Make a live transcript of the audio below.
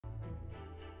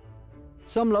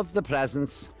Some love the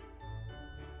presents.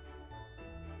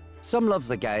 Some love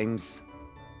the games.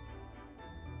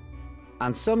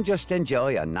 And some just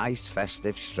enjoy a nice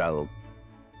festive stroll.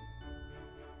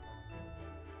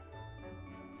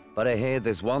 But I hear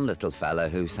there's one little fella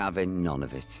who's having none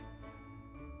of it.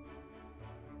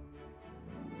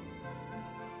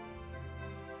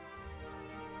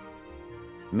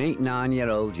 Meet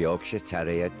 9-year-old Yorkshire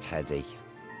Terrier Teddy.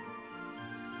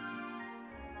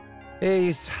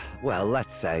 He's, well,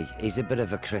 let's say, he's a bit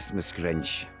of a Christmas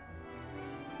Grinch.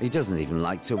 He doesn't even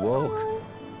like to walk.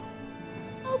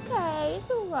 Okay,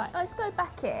 it's all right. Let's go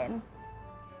back in.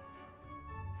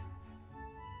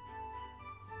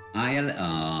 Hiya,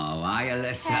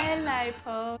 Alyssa. Hello,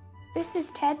 Paul. This is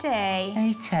Teddy.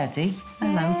 Hey, Teddy.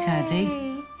 Hello, Hey. Teddy.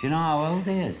 Do you know how old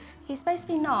he is? He's supposed to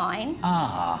be 9.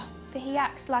 Ah. But he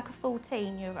acts like a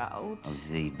 14-year-old. Oh, is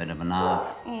he a bit of an arc?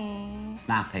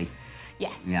 Snappy.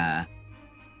 Yes. Yeah.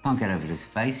 Can't get over his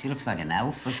face. He looks like an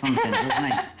elf or something, doesn't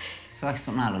he? It's like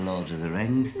something out of Lord of the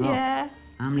Rings. Look. Yeah.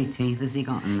 How many teeth has he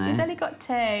got in there? He's only got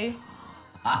 2.